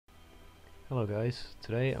Hello guys,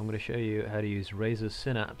 today I'm going to show you how to use Razer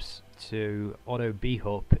Synapse to auto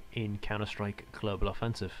BHOP in Counter-Strike Global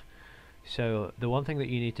Offensive. So the one thing that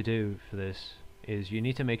you need to do for this is you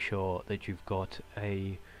need to make sure that you've got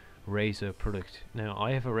a Razer product. Now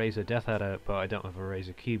I have a Razer Death Adder, but I don't have a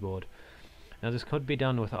Razer keyboard. Now this could be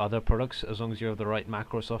done with other products as long as you have the right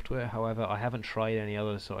macro software. However, I haven't tried any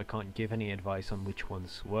others, so I can't give any advice on which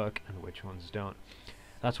ones work and which ones don't.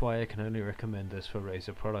 That's why I can only recommend this for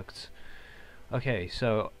Razer products. Okay,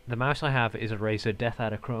 so the mouse I have is a Razer Death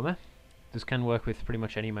Adder Chroma. This can work with pretty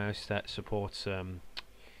much any mouse that supports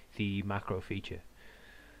the macro feature,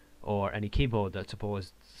 or any keyboard that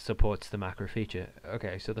supports the macro feature.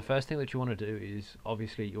 Okay, so the first thing that you want to do is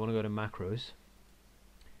obviously you want to go to macros,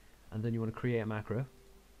 and then you want to create a macro.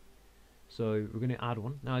 So we're going to add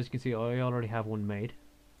one. Now as you can see, I already have one made,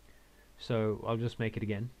 so I'll just make it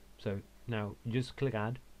again. So now you just click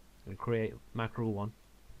add and create macro 1.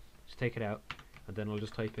 Just take it out, and then I'll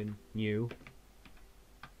just type in new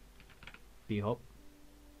BHOP.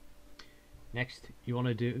 Next you want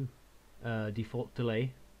to do default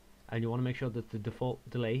delay, and you want to make sure that the default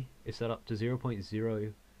delay is set up to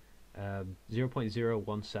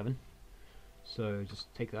 0.017. So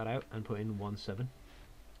just take that out and put in 17.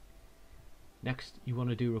 Next you want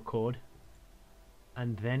to do record,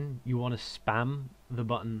 and then you want to spam the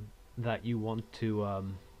button that you want to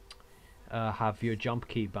have your jump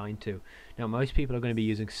key bind to. Now most people are going to be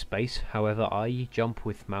using space, however I jump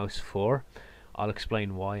with mouse 4. I'll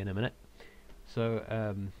explain why in a minute. So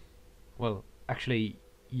well actually,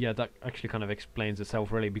 yeah, that actually kind of explains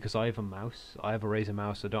itself really, because I have a mouse, I have a Razer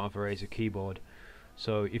mouse, I don't have a Razer keyboard.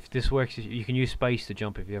 So if this works, you can use space to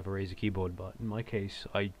jump if you have a Razer keyboard, but in my case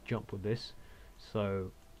I jump with this.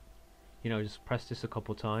 So you know, just press this a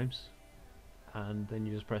couple times and then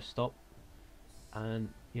you just press stop, and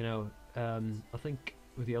you know, I think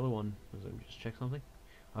with the other one, let me just check something.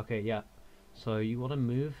 Okay, yeah, so you want to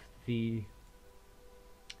move the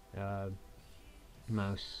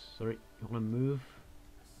mouse, sorry, you want to move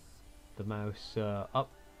the mouse up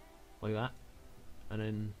like that, and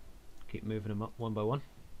then keep moving them up one by one.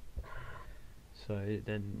 So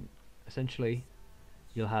then essentially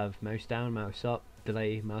you'll have mouse down, mouse up,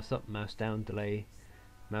 delay, mouse up, mouse down, delay,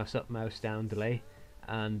 mouse up, mouse down, delay.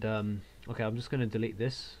 And okay, I'm just going to delete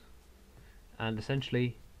this, and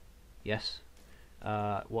essentially, yes,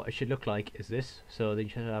 what it should look like is this. So then you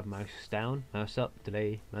should have mouse down, mouse up,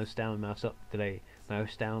 delay, mouse down, mouse up, delay,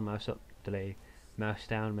 mouse down, mouse up, delay, mouse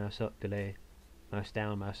down, mouse up, delay, mouse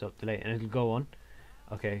down, mouse up, delay, and it'll go on.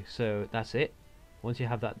 Okay, so that's it. Once you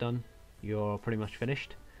have that done, you're pretty much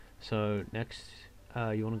finished. So next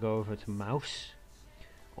you want to go over to mouse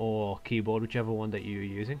or keyboard, whichever one that you're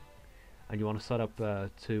using, and you want to set up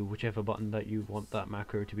to whichever button that you want that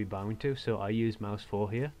macro to be bound to. So I use mouse 4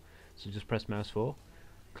 here, so just press mouse 4,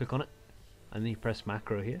 click on it, and then you press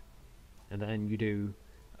macro here, and then you do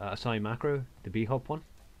assign macro, the BHOP one,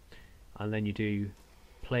 and then you do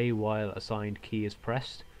play while assigned key is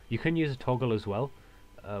pressed. You can use a toggle as well,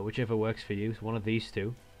 whichever works for you, one of these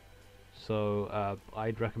two. So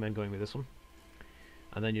I'd recommend going with this one,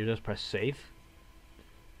 and then you just press save,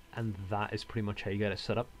 and that is pretty much how you get it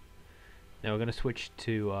set up. Now we're going to switch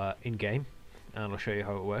to in-game, and I'll show you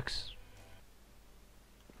how it works.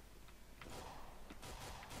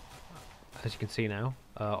 As you can see now,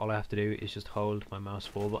 all I have to do is just hold my mouse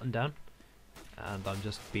 4 button down, and I'm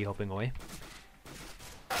just B-hopping away.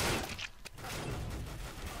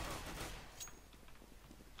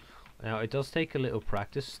 Now it does take a little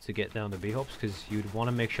practice to get down the B-hops, because you'd want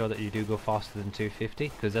to make sure that you do go faster than 250,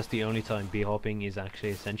 because that's the only time B-hopping is actually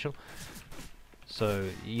essential. So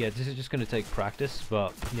yeah, this is just going to take practice,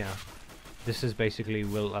 but yeah, this is basically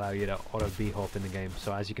will allow you to auto B-hop in the game.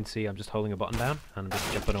 So as you can see, I'm just holding a button down and I'm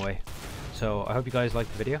just jumping away. So I hope you guys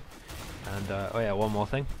liked the video, and oh yeah, one more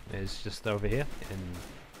thing is just over here in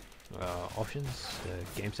options,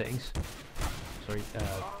 game settings, sorry,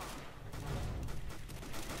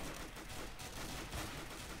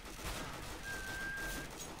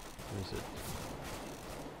 where is it?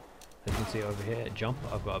 As you can see over here, jump,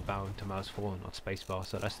 I've got a bound to mouse 4, not spacebar,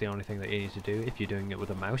 so that's the only thing that you need to do if you're doing it with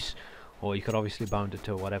a mouse, or you could obviously bound it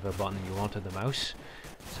to whatever button you want on the mouse.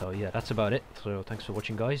 So yeah, that's about it. So thanks for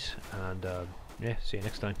watching guys, and yeah, see you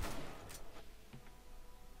next time.